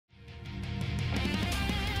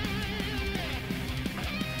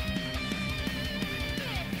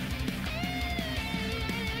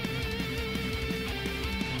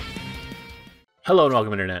Hello and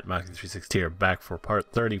welcome, Internet. Moxie360 here, back for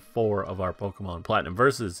part 34 of our Pokemon Platinum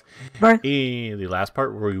versus. Right. In the last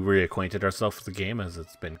part, where we reacquainted ourselves with the game, as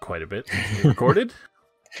it's been quite a bit since we recorded.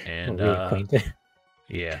 And, Reacquainted.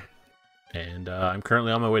 yeah. And I'm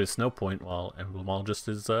currently on my way to Snowpoint while Emblemologist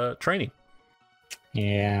is training.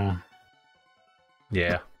 Yeah.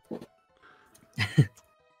 Yeah.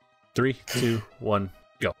 3, 2, 1,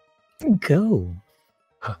 go. Go.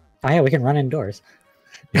 Huh. Oh yeah, we can run indoors.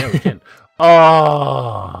 Yeah, we can.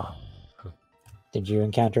 Oh! Did you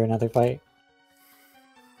encounter another fight?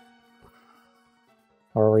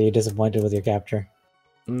 Or were you disappointed with your capture?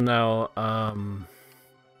 No,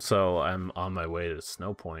 so I'm on my way to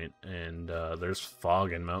Snowpoint, and there's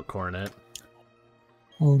fog in Mount Coronet.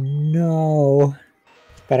 Oh no.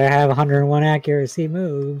 Better have 101 accuracy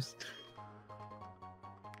moves.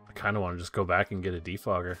 I kind of want to just go back and get a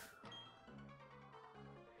defogger.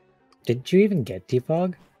 Did you even get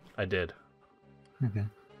defog? I did. Okay.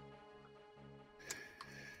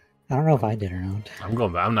 I don't know if I did or not. I'm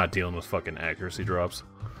going back. I'm not dealing with fucking accuracy drops.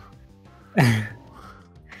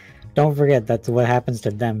 Don't forget, that's what happens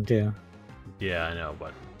to them too. Yeah, I know,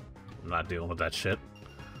 but I'm not dealing with that shit.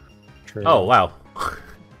 True. Oh, wow.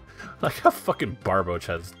 Like how fucking Barboach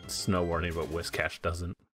has snow warning, but Whiscash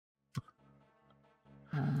doesn't.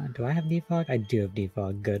 Do I have defog? I do have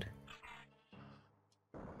defog. Good.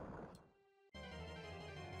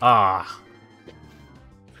 Ah.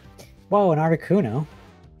 Whoa, an Articuno.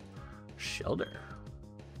 Shelter.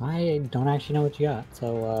 I don't actually know what you got,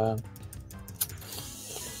 so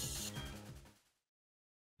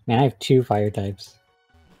man, I have 2 fire types.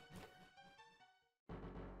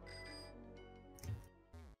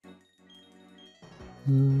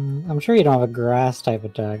 I'm sure you don't have a grass type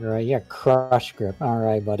attack, right? Yeah, crush grip.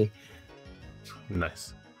 Alright, buddy.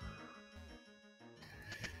 Nice.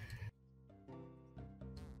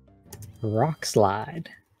 Rock slide.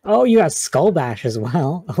 Oh, you got skull bash as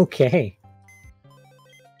well. Okay.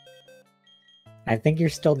 I think you're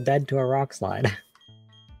still dead to a rock slide.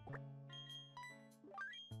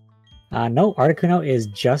 No, Articuno is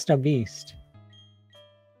just a beast.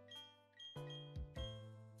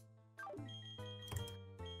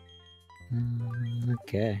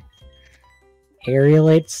 Okay.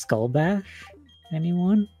 Aerialate Skull Bash?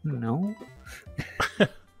 Anyone? No? If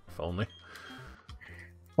only.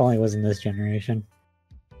 If only it was in this generation.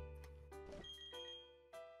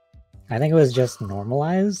 I think it was just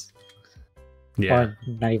normalized. Yeah. Or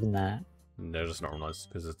not even that. They're just normalized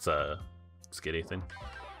because it's a skitty thing.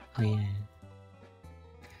 Oh yeah.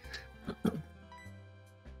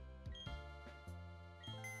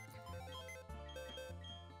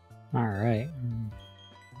 Alright.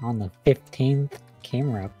 On the 15th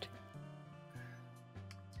Camerupt.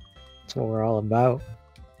 That's what we're all about.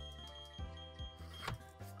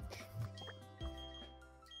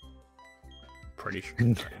 Pretty sure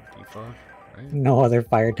it's defog, right? No other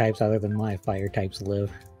fire types other than my fire types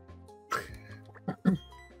live. I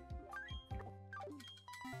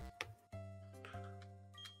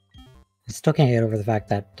still can't get over the fact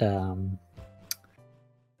that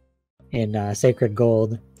in Sacred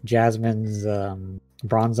Gold, Jasmine's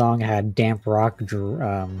Bronzong had Damp Rock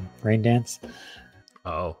Rain Dance.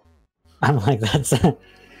 Oh. I'm like,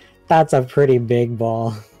 that's a pretty big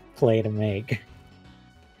ball play to make.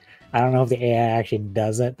 I don't know if the AI actually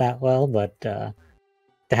does it that well, but to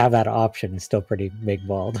have that option is still pretty big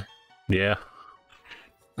balled. Yeah.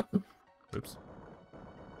 Oops.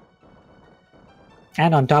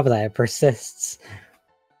 And on top of that, it persists.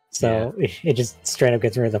 So it just straight up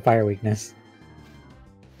gets rid of the fire weakness.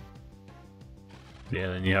 Yeah,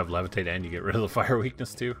 then you have Levitate and you get rid of the fire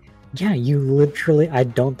weakness too. Yeah, you literally... I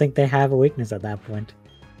don't think they have a weakness at that point.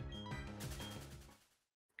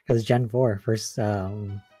 Because Gen 4, first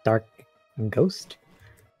Dark and Ghost?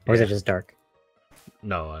 Or is it just Dark?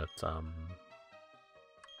 No, it's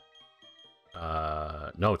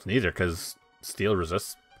no, it's neither, because Steel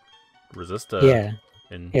resist yeah.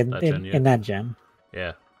 in In that gen.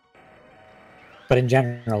 Yeah. But in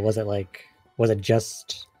general, was it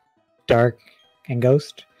just Dark and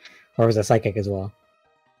Ghost? Or was it Psychic as well?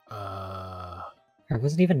 Or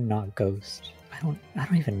was it even not Ghost? I don't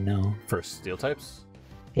even know. For Steel types?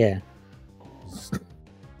 Yeah.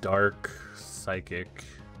 Dark, Psychic.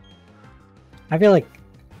 I feel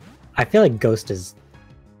like Ghost is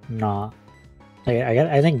not.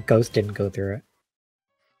 I think Ghost didn't go through it.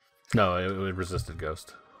 No, it resisted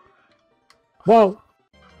Ghost. Whoa!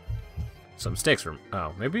 Some mistakes from...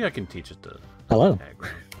 Oh, maybe I can teach it to... Hello. Aggro.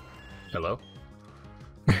 Hello?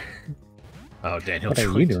 Oh, Daniel. What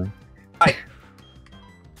are you doing? Hi.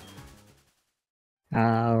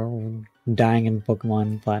 Dying in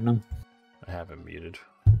Pokemon Platinum. have him muted.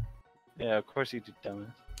 Yeah, of course you do,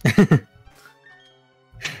 dumbass.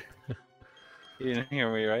 You didn't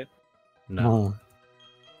hear me, right? No. Oh,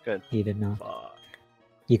 Good. you did not. Fuck.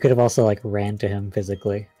 You could have also like ran to him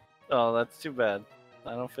physically. Oh, that's too bad.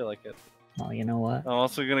 I don't feel like it. Well, you know what? I'm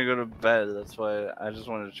also gonna go to bed. That's why I just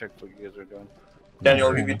wanted to check what you guys are doing. Daniel,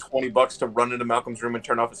 I'll give you $20 to run into Malcolm's room and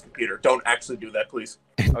turn off his computer. Don't actually do that, please.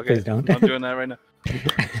 Okay, Please don't. I'm doing that right now.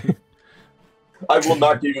 I will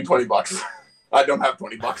not give you $20. I don't have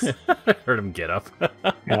 $20. I heard him get up.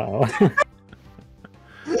 Oh.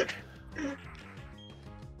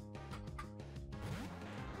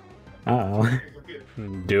 Uh-oh.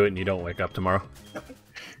 Do it and you don't wake up tomorrow.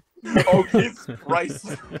 Oh, Jesus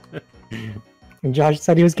Christ. Josh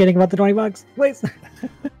said he was kidding about the $20. Please.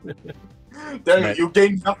 Daniel, you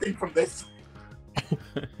gain nothing from this.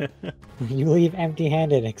 You leave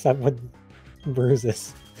empty-handed except with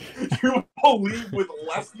bruises. You will leave with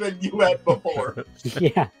less than you had before.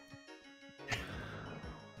 Yeah.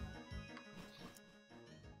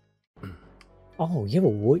 Oh, you have a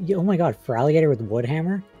wood. Oh my god, for alligator with wood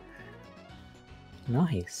hammer?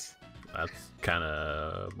 Nice. That's kind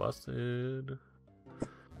of busted.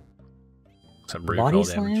 Some Body recoil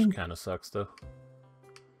slam? damage kind of sucks though.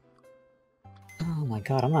 Oh my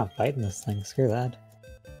god, I'm not fighting this thing. Screw that.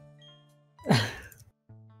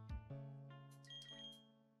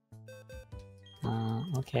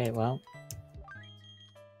 Okay, well.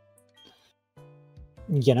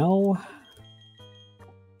 You know...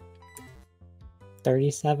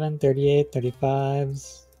 37, 38,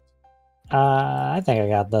 35s... I think I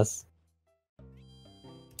got this.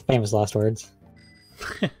 Famous last words.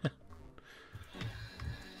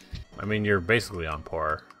 I mean, you're basically on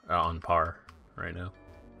par right now.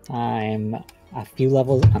 I'm a few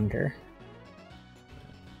levels under.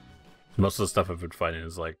 Most of the stuff I've been fighting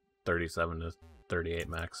is like 37 to 38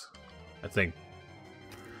 max. I think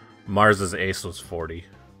Mars's ace was 40.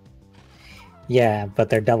 Yeah, but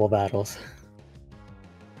they're double battles.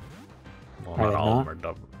 Well, Are not they all of not? them are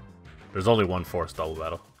double. There's only one forced double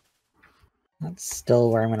battle. That's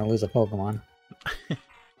still where I'm going to lose a Pokemon.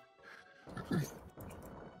 And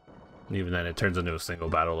even then, it turns into a single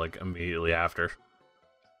battle like immediately after.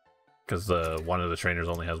 Because one of the trainers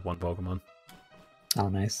only has one Pokemon. Oh,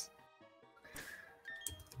 nice.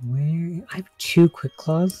 Where... I have 2 Quick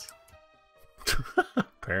Claws.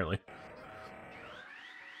 Apparently.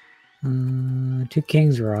 2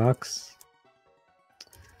 King's Rocks.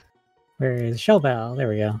 Where is Shell Bell? There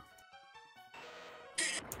we go.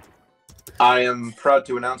 I am proud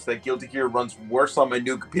to announce that Guilty Gear runs worse on my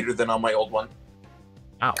new computer than on my old one.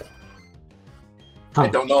 Ow. Huh. I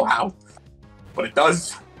don't know how, but it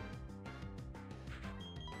does.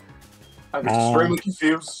 I'm extremely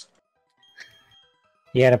confused.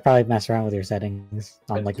 You gotta probably mess around with your settings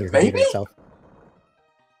on like your Maybe? computer itself.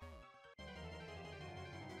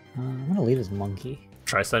 I'm gonna leave as monkey.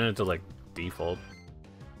 Try setting it to like default.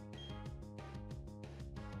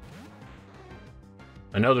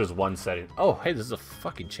 I know there's one setting. Oh, hey, this is a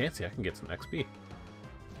fucking Chansey. I can get some XP.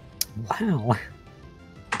 Wow.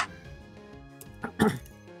 Oh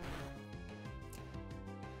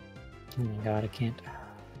my god, I can't.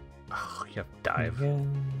 Oh, you have dive. Okay.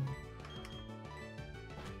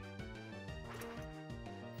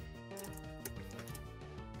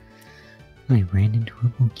 I ran into a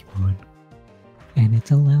Pokemon, and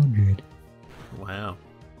it's a Loudred. Wow.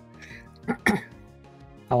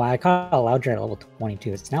 Oh, I caught a Loudred at level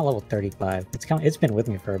 22. It's now level 35. It's been with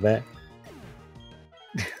me for a bit.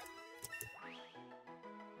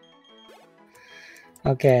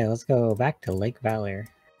 Okay, let's go back to Lake Valor.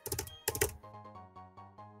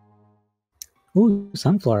 Ooh,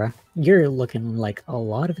 Sunflora. You're looking like a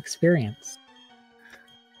lot of experience.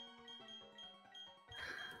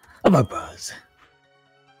 A buzz.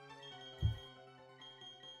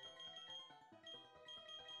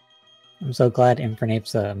 I'm so glad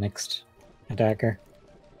Infernape's a mixed attacker.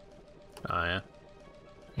 Oh, yeah.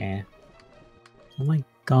 Yeah. Oh my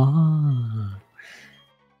god.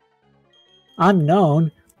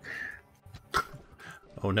 Unknown?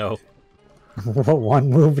 Oh, no. What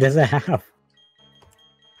one move does it have?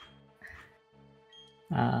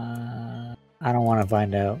 I don't want to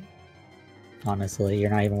find out. Honestly,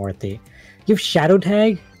 you're not even worth the... You have Shadow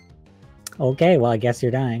Tag? Okay, well, I guess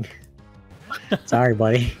you're dying. Sorry,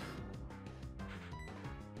 buddy.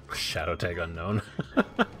 Shadow tag unknown.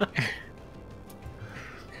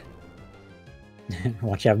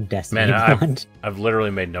 Watch out, Destiny Man, Bond. I've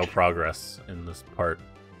literally made no progress in this part.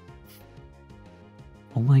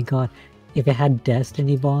 Oh my god, if it had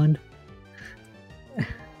Destiny Bond,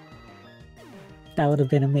 that would have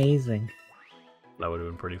been amazing. That would have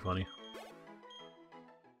been pretty funny.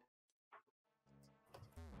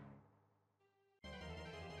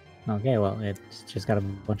 Okay, well, it's just got a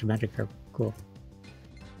bunch of magic carp. Cool.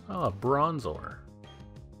 Oh, a bronze ore.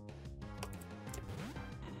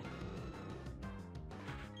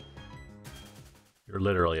 You're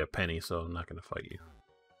literally a penny, so I'm not going to fight you.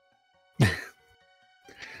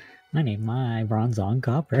 I need my bronze on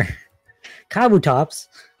copper. Kabutops!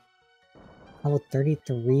 Level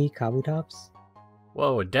 33 Kabutops?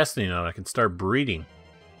 Whoa, a destiny node. I can start breeding.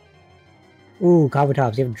 Ooh,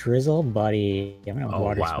 Kabutops, you have drizzle? Buddy. I'm gonna Oh,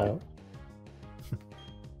 water wow. spout.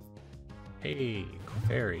 Hey,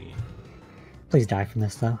 fairy. Please die from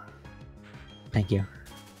this, though. Thank you.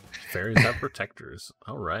 Fairies have protectors.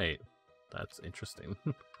 All right. That's interesting.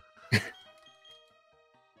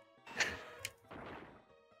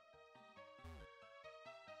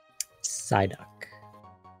 Psyduck.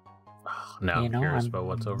 Oh, now You I'm know, curious I'm- about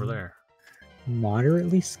what's over there.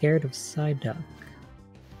 Moderately scared of Psyduck.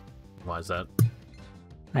 Why is that?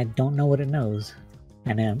 I don't know what it knows.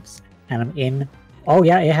 And I'm in... Oh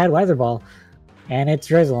yeah, it had Weather Ball. And it's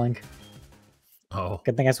drizzling. Oh,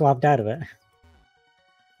 Good thing I swapped out of it.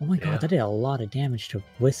 Oh my Yeah. god, that did a lot of damage to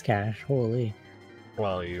Whiscash. Holy.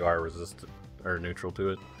 well, you are resistant or neutral to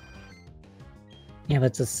it. Yeah, but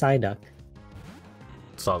it's a Psyduck.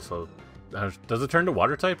 It's also... does it turn to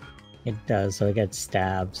water type? It does, so it gets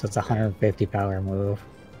stabbed. So it's a 150 power move.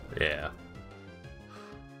 Yeah.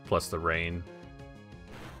 Plus the rain.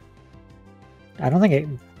 I don't think it...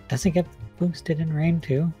 Does it get boosted in rain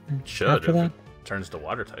too? Should After if that? it turns to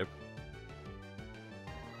water type.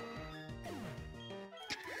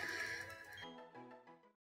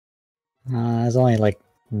 There's only like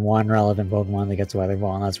one relevant Pokemon that gets Weather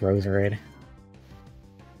Ball, and that's Roserade.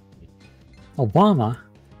 Obama?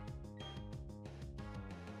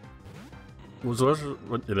 Was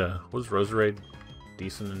Roserade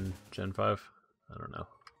decent in Gen 5? I don't know.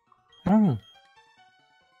 I don't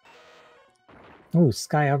know. Ooh,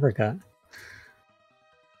 Sky Uppercut.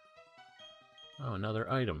 Oh, another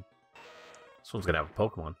item. This one's gonna have a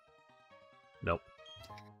Pokemon. Nope.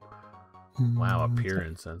 Wow, a Pure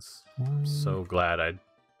Incense. I'm so glad I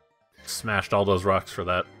smashed all those rocks for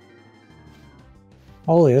that.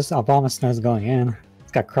 Holy, this Obama Snow's going in.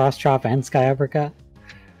 It's got Cross Chop and Sky Uppercut.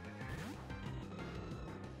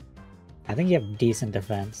 I think you have decent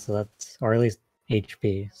defense, so that's, or at least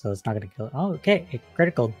HP, so it's not gonna kill it. Oh, okay, it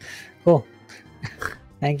critical. Cool.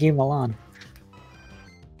 Thank you, Milan.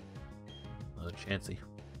 Another Chansey.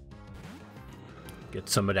 Get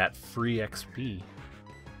some of that free XP.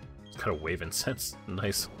 It's got a Wave Incense.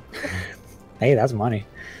 Nice. Hey, that's money.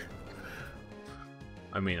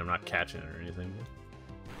 I mean, I'm not catching it or anything.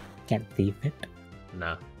 Can't thief it.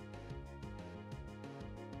 Nah.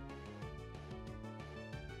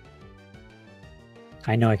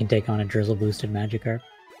 I know I can take on a Drizzle boosted Magikarp.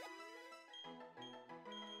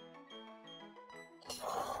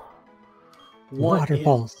 Water is-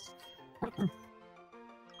 Pulse.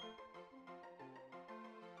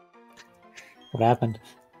 What happened?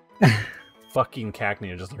 Fucking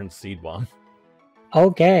Cacnea just learned Seed Bomb.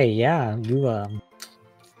 Okay, yeah, you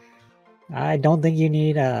I don't think you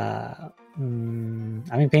need I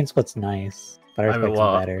mean, Pain Split's nice, but I mean, Earthquake's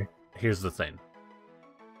well, better. Here's the thing.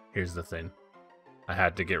 I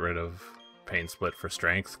had to get rid of Pain Split for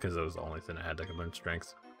Strength because it was the only thing I had that could learn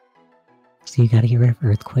Strength. So you gotta get rid of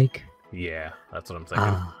Earthquake? Yeah, that's what I'm thinking.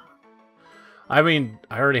 Ah. I mean,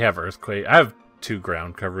 I already have Earthquake. I have 2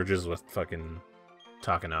 ground coverages with fucking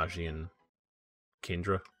Takanashi and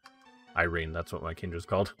Kindra. Irene, that's what my Kindra's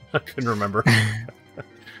called. I couldn't remember.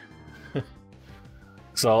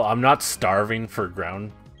 So I'm not starving for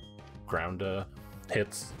ground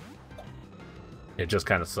hits. It just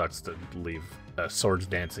kind of sucks to leave a Swords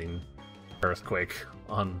Dancing Earthquake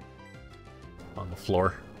on the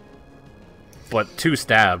floor. But 2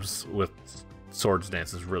 stabs with Swords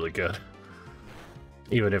Dance is really good.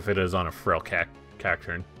 Even if it is on a frail cac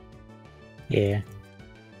turn. Yeah.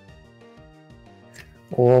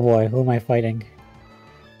 Oh boy, who am I fighting?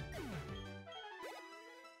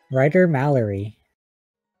 Ryder Mallory.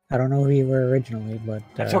 I don't know who you were originally, but...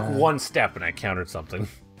 I took 1 step and I countered something.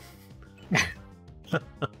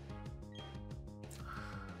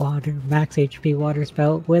 Water, max HP water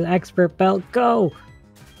spout with expert belt, go!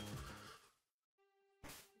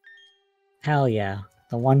 Hell yeah,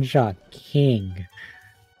 the one-shot king.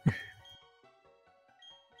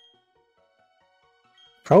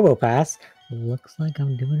 Probopass, looks like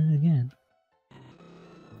I'm doing it again.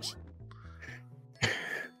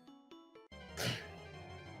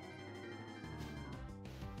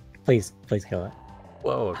 Please kill it.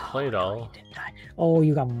 Whoa, a Claydol. He didn't die. Oh,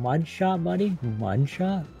 you got mud shot, buddy? Mud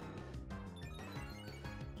shot?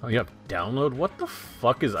 Oh, you have download? What the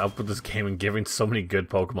fuck is up with this game and giving so many good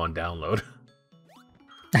Pokemon download?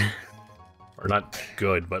 Or not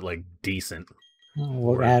good, but like decent.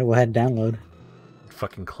 We'll head download.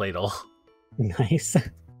 Fucking Claydol. Nice.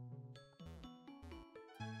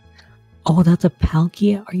 Oh, that's a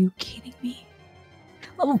Palkia? Are you kidding me?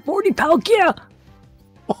 Level 40 Palkia!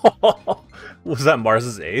 Was that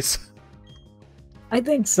Mars's ace? I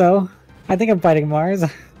think so. I think I'm fighting Mars.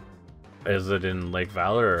 Is it in Lake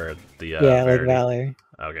Valor or the Yeah, Lake Verity? Valor.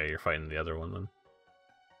 Okay, you're fighting the other one then.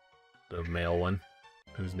 The male one.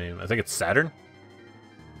 Whose name? I think it's Saturn?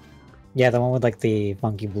 Yeah, the one with like the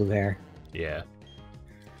funky blue hair. Yeah.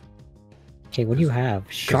 Okay, what do you have?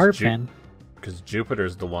 Sharpen. Because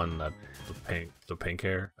Jupiter's the one that the pink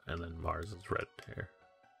hair, and then Mars is red hair.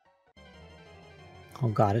 Oh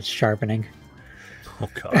god, it's sharpening. Oh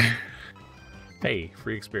god. Hey,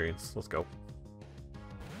 free experience. Let's go.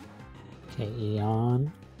 Okay,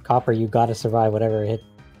 Eon. Copper, you gotta survive whatever it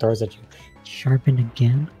throws at you. Sharpen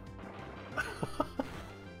again?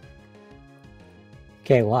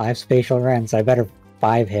 Okay, well, I have spatial rents. I better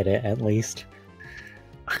 5-hit it at least.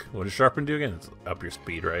 What does Sharpen do again? It's up your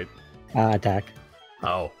speed, right? Attack.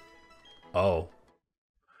 Oh. Oh.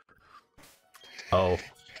 Oh.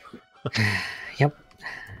 Yep.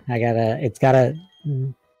 It's gotta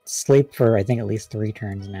sleep for, I think, at least 3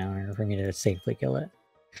 turns now in order for me to safely kill it.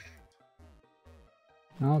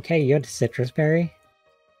 Okay, you had Citrus Berry?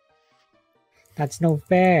 That's no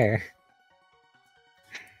fair.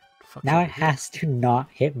 Now it has to not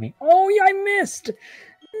hit me. Oh, yeah, I missed!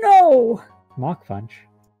 No! Mach Punch.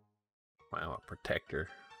 Wow, a protector.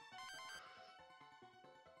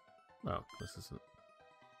 Oh, this isn't...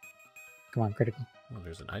 Come on, critical. Oh,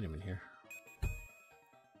 there's an item in here.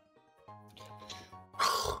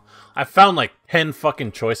 I found like 10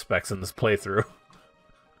 fucking choice specs in this playthrough.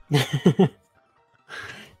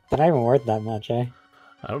 But I haven't worth that much, eh?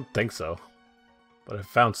 I don't think so. But I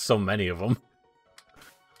found so many of them.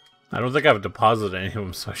 I don't think I've deposited any of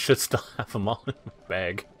them, so I should still have them all in my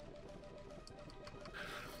bag.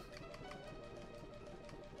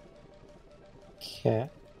 Okay.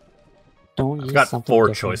 Don't I've got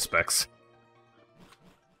 4 choice specs.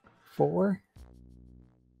 4?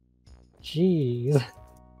 Jeez.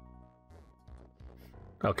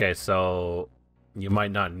 Okay, so you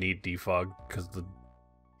might not need defog because the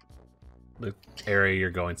area you're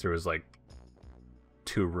going through is like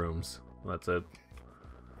 2 rooms. That's it.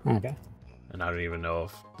 Okay. And I don't even know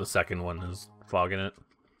if the second one has fog in it.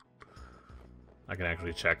 I can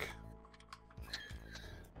actually check.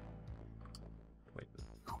 Wait.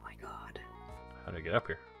 Oh my god. How do I get up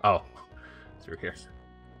here? Oh, through here.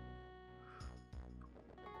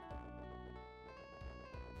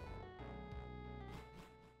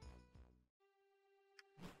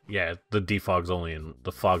 Yeah, the fog's only in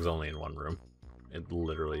 1 room. It's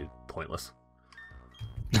literally pointless.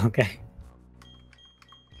 Okay.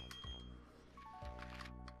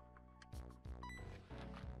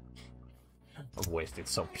 I'm wasting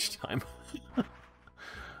so much time.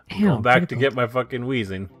 Damn, Going back to critical. get my fucking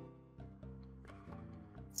wheezing.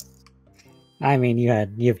 I mean, you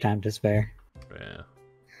have time to spare. Yeah.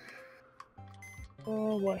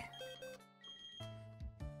 Oh boy.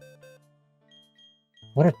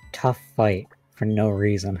 What a tough fight for no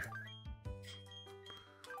reason.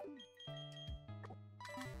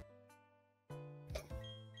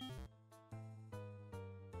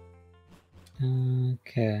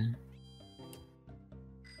 Okay.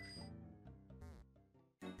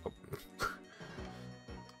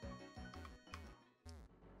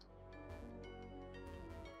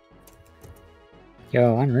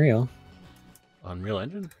 Yo, Unreal. Unreal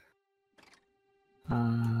Engine?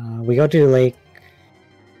 We go to Lake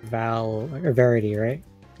Verity, right?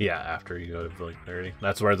 Yeah, after you go to Lake Verity.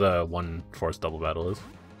 That's where the one forced double battle is.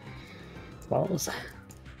 Balls.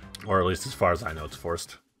 Or at least as far as I know, it's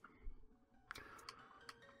forced.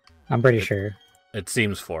 I'm pretty sure. It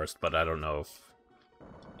seems forced, but I don't know if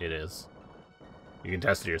it is. You can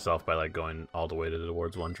test it yourself by like going all the way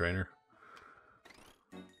towards one trainer.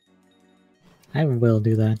 I will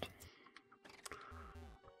do that.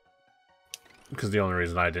 Because the only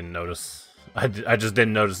reason I didn't notice... I just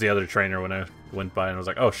didn't notice the other trainer when I went by and I was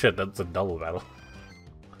like, oh shit, that's a double battle.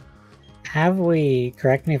 Have we...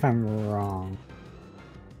 Correct me if I'm wrong.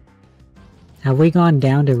 Have we gone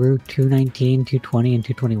down to Route 219, 220, and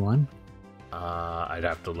 221? I'd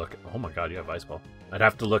have to look... Oh my god, you have Ice Ball. I'd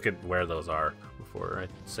have to look at where those are before I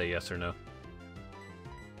say yes or no.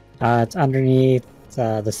 It's underneath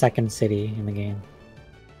the second city in the game.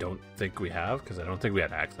 Don't think we have, because I don't think we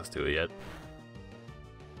had access to it yet.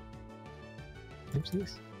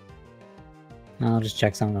 Oopsies. I'll just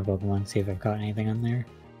check some of the Pokemon, see if I've caught anything on there.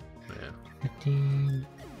 Yeah. 15.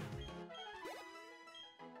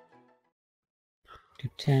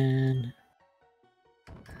 210.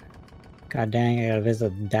 God dang, I gotta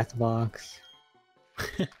visit the death box.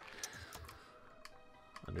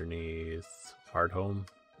 Underneath Hard Home.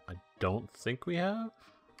 I don't think we have.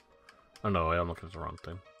 Oh no, I'm looking at the wrong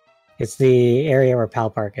thing. It's the area where Pal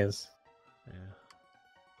Park is. Yeah.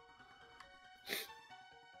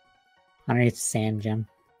 Underneath Sand Gem.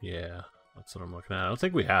 Yeah, that's what I'm looking at. I don't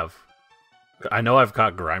think we have. I know I've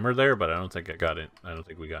caught Grimer there, but I don't think I got it. I don't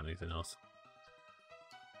think we got anything else.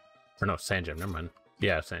 Or no, Sand Gem. Never mind.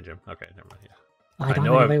 Yeah, Sand Gem. Okay, never mind. Yeah. I don't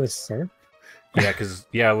know anybody with Surf. Yeah, because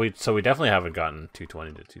we definitely haven't gotten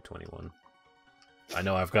 220 to 221. I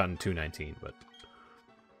know I've gotten 219, but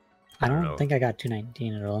I don't think I got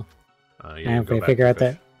 219 at all. Yeah, and if we figure out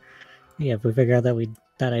that, if we figure out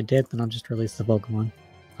that I did, then I'll just release the Pokemon.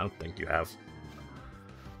 I don't think you have.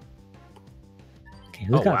 Okay,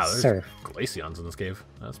 who's got Surf? Glaceons in this cave.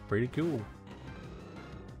 That's pretty cool.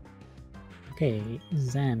 Okay,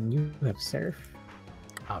 Zen, you have Surf.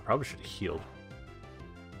 I probably should have healed.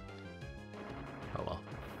 Oh well.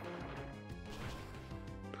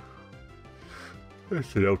 I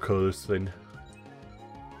should outcall this thing.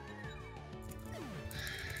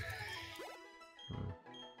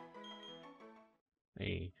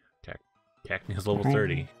 Hey, Cacnea is level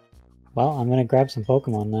 30. Well, I'm gonna grab some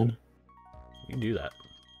Pokemon then. You can do that.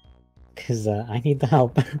 Because I need the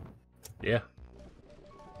help. Yeah.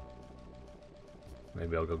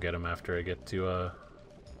 Maybe I'll go get him after I get to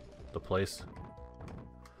the place.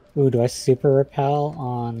 Ooh, do I super repel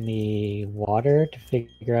on the water to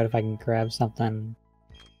figure out if I can grab something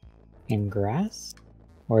in grass?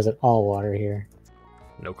 Or is it all water here?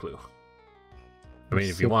 No clue. I mean,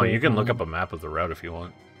 if you want, you can look up a map of the route if you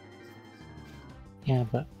want. Yeah,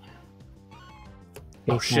 but...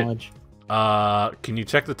 Base knowledge. Can you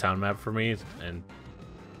check the town map for me and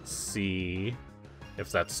see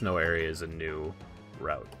if that snow area is a new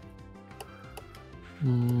route?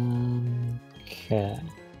 Okay.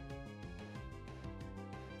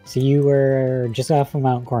 So you were just off of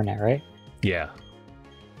Mount Coronet, right? Yeah.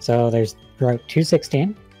 So there's Route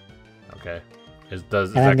 216. Okay. Is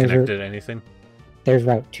that connected to anything? There's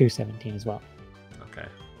Route 217 as well. Okay.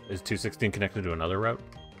 Is 216 connected to another route?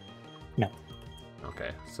 No.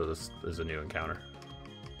 Okay, so this is a new encounter.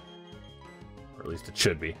 Or at least it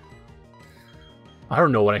should be. I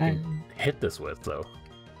don't know what I can hit this with, though.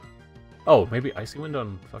 Oh, maybe Icy Wind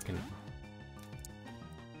on fucking...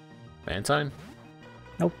 Mantine?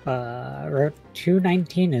 Nope, Route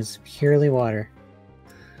 219 is purely water.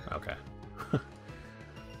 Okay.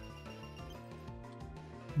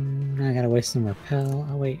 I gotta waste some repel.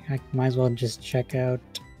 Oh wait, I might as well just check out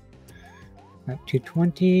Route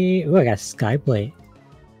 220. Ooh, I got a Skyblade.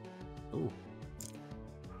 Ooh.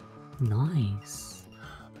 Nice.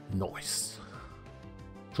 Noise.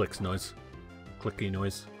 Clicks noise. Clicky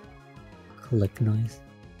noise. Click noise.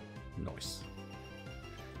 Noise.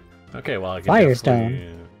 Okay, well I can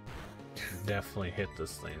Firestone. definitely hit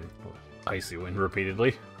this thing with Icy Wind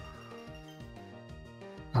repeatedly.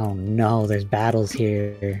 Oh no, there's battles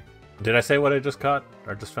here. Did I say what I just caught?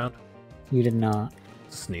 Or just found? You did not.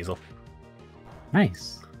 Sneasel.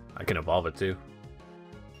 Nice. I can evolve it too.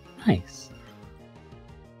 Nice.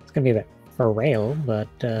 It's gonna be a bit frail, but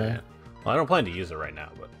Yeah. Well, I don't plan to use it right now,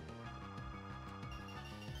 but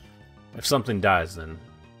if something dies, then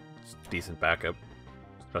it's decent backup.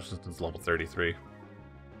 Especially since it's level 33.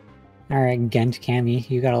 Alright, Gent Cammy,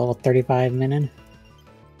 you got a level 35 Minin.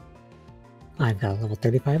 I've got a level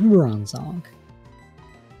 35 Bronzong.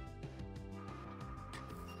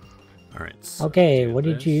 Alright. So okay, what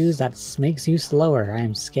did you use that makes you slower? I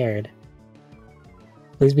am scared.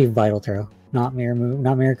 Please be Vital Throw. Not Mirror Move,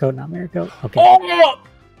 not Mirror Coat, not Mirror Coat. Okay. Oh!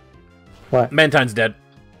 What? Mantine's dead.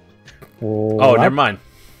 What? Oh, never mind.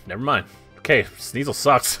 Never mind. Okay, Sneasel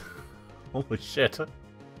sucks. Holy shit.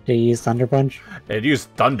 Did you use Thunder Punch? It used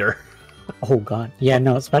Thunder. Oh god. Yeah,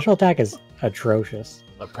 no, special attack is atrocious.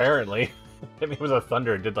 Apparently. Hit me with a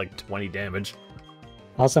Thunder and did like 20 damage.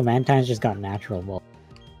 Also, Mantine's just got Natural Ball.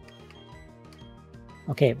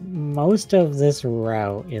 Okay, most of this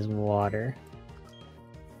route is water.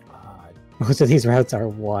 Most of these routes are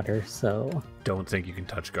water, so... Don't think you can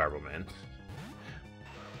touch Garbo, man.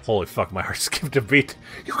 Holy fuck, my heart skipped a beat.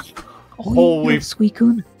 Oh, holy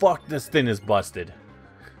Suicune! Fuck, this thing is busted.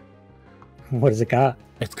 What does it got?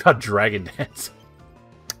 It's got Dragon Dance.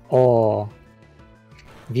 Oh.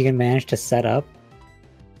 If you can manage to set up,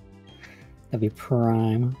 that'd be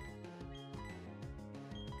prime.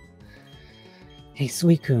 Hey,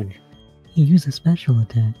 Suicune, you use a special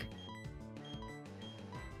attack.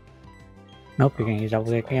 Nope, you're gonna use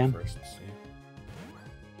double kick again. First,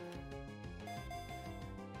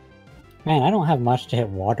 Man, I don't have much to hit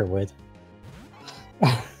water with.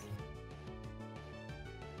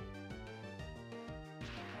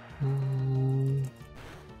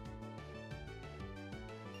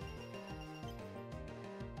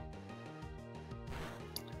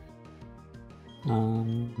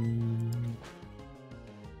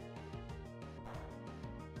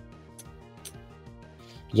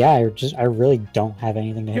 Yeah, I really don't have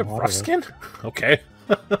anything to you hit have water rough with. skin? Okay.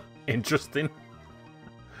 Interesting.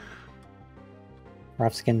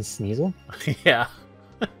 Rough skin Sneasel? Yeah.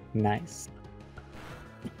 Nice.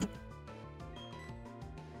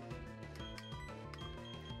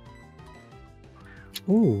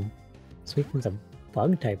 Ooh, Suicune's a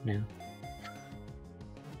bug type now.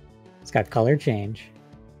 It's got color change.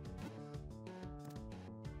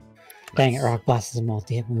 Dang it, Rock Blast is a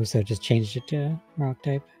multi-hit move, so it just changed it to rock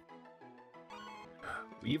type.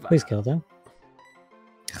 Please kill though.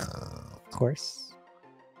 Of course.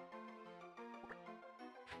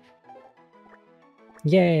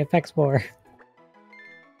 Yay, Apex 4.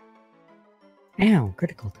 Ow,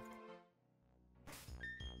 critical.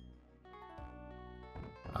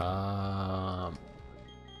 Oh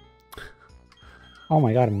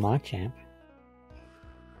my god, a Machamp.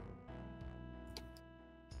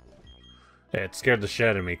 Yeah, it scared the shit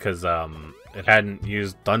out of me because it hadn't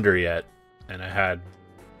used Thunder yet, and I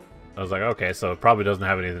was like, okay, so it probably doesn't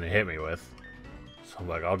have anything to hit me with. So I'm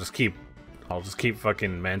like, I'll just keep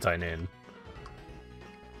fucking Mantine in.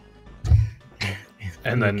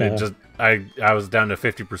 And then it just I was down to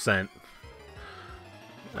 50%.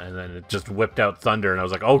 And then it just whipped out Thunder and I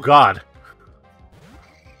was like, oh god.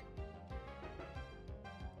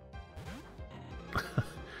 That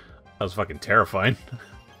was fucking terrifying.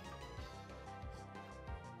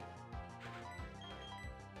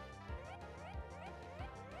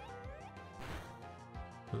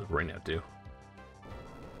 What does Rain Out do?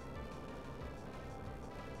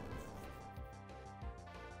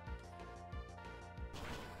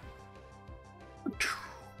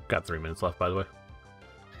 Got 3 minutes left, by the way.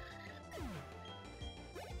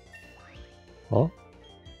 Oh?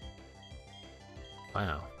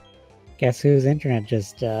 Wow. Guess whose internet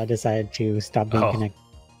just decided to stop being connected?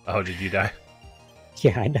 Oh, did you die?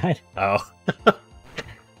 Yeah, I died. Oh.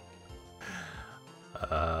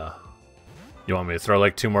 You want me to throw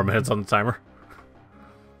like 2 more minutes on the timer?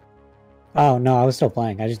 Oh, no, I was still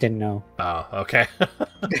playing. I just didn't know. Oh, okay.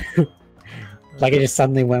 Like, it just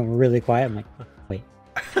suddenly went really quiet. I'm like, wait.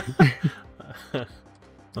 I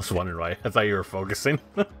was wondering why. I thought you were focusing.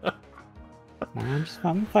 Nah,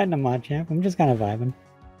 I'm fighting a Machamp. I'm just kind of vibing.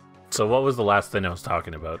 So what was the last thing I was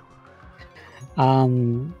talking about?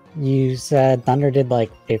 You said Thunder did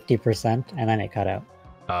like 50%, and then it cut out.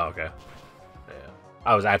 Oh, okay. Yeah.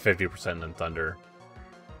 I was at 50%, and then Thunder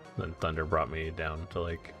brought me down to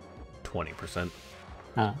like 20%.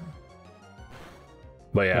 Oh.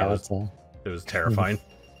 But yeah, Yeah, it was terrifying.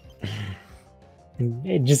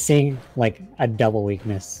 It just seeing like a double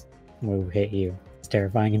weakness move hit you. It's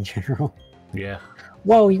terrifying in general. Yeah.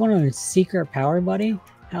 Whoa, you want a secret power, buddy?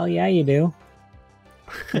 Hell yeah, you do.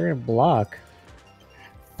 You're a block.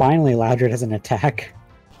 Finally, Loudred has an attack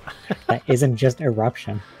that isn't just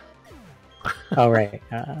Eruption. Oh, right.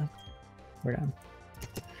 We're done.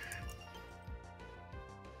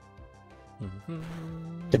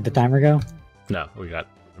 Did the timer go? No, we got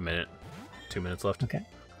a minute. 2 minutes left. Okay.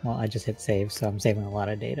 Well, I just hit save, so I'm saving a lot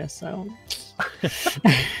of data, so...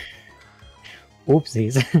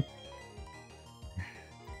 Oopsies.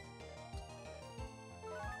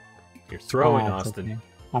 You're throwing, it's Austin. okay.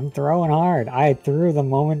 I'm throwing hard. I threw the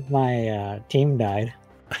moment my team died.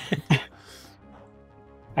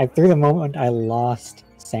 I threw the moment I lost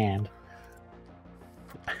Sand.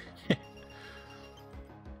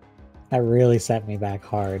 That really set me back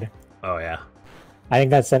hard. Oh yeah. I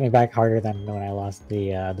think that set me back harder than when I lost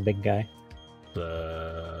the big guy.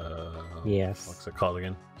 Yes. What's it called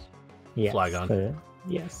again? Yes. Flygon.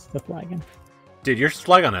 Yes, the Flygon. Dude, your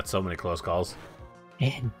Flygon had so many close calls.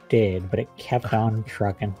 It did, but it kept on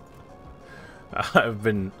trucking. I've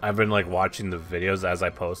been like watching the videos as I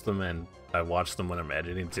post them, and I watch them when I'm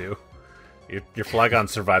editing too. Your Flygon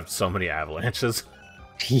survived so many avalanches.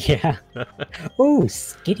 Yeah. Oh,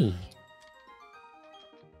 Skitty.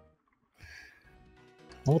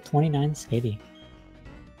 Level 29 Skitty.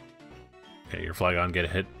 Yeah, your Flygon get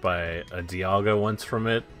hit by a Dialga once from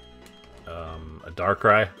it, a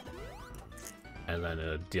Darkrai, and then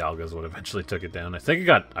a Dialga's what eventually took it down. I think it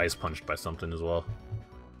got ice punched by something as well.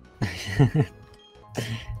 It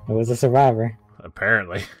was a survivor.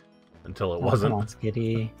 Apparently, until it wasn't. Come on,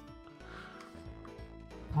 Skitty.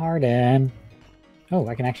 Arden. Oh,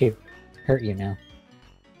 I can actually hurt you now.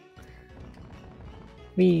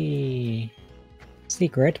 Wee.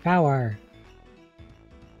 Secret power.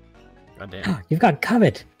 God damn. You've got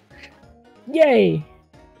covet. Yay!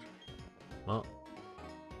 Well,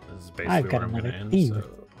 this is I've basically got where I'm gonna another end. thief. So.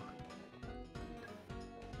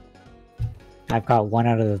 I've got 1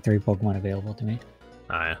 out of the 3 Pokemon available to me.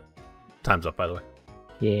 Ah, yeah. Time's up, by the way.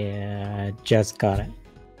 Yeah, just got it.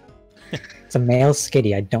 It's a male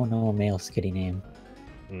skitty. I don't know a male skitty name.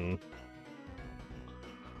 Mm.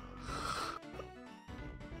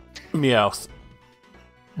 Meows.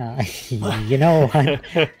 You know what?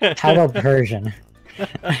 How about Persian?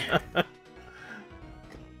 Let's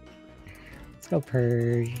go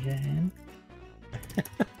Persian.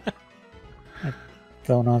 I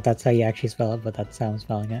don't know if that's how you actually spell it, but that's how I'm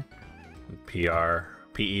spelling it. P-E-R.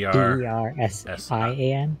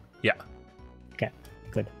 Persian? Yeah. Okay,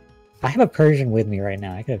 good. I have a Persian with me right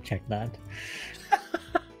now. I could have checked that.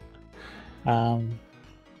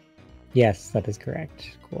 Yes, that is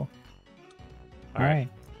correct. Cool. All right.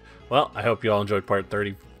 Well, I hope you all enjoyed part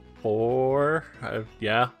 34.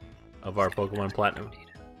 Yeah, of our Pokemon Platinum.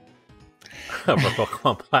 Of our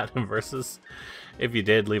Pokemon Platinum versus. If you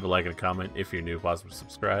did, leave a like and a comment. If you're new, possibly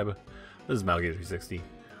subscribe. This is Malgator360.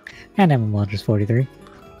 And I'm Moltres43.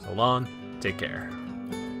 So long. Take care.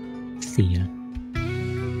 See ya.